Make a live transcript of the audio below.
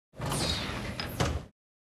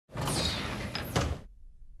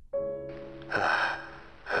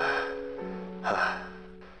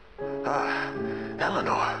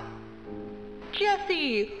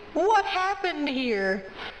What happened here?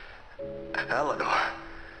 Eleanor,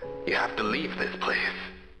 you have to leave this place.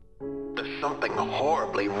 There's something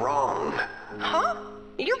horribly wrong. Huh?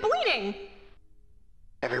 You're bleeding.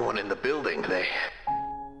 Everyone in the building,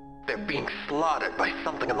 they're being slaughtered by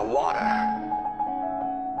something in the water.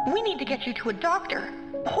 We need to get you to a doctor.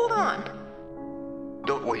 Hold on.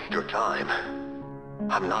 Don't waste your time.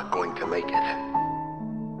 I'm not going to make it.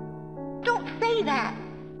 Don't say that.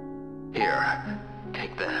 Here,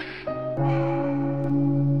 take this.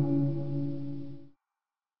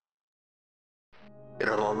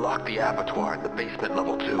 It'll unlock the abattoir in the basement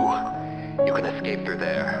level 2. You can escape through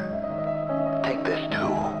there. Take this too.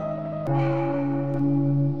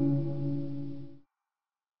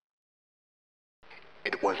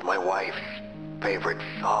 It was my wife's favorite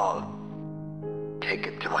song. Take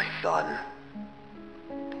it to my son.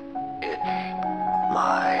 It's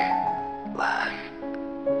my last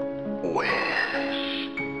wish.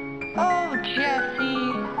 Oh,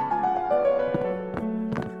 Jesse.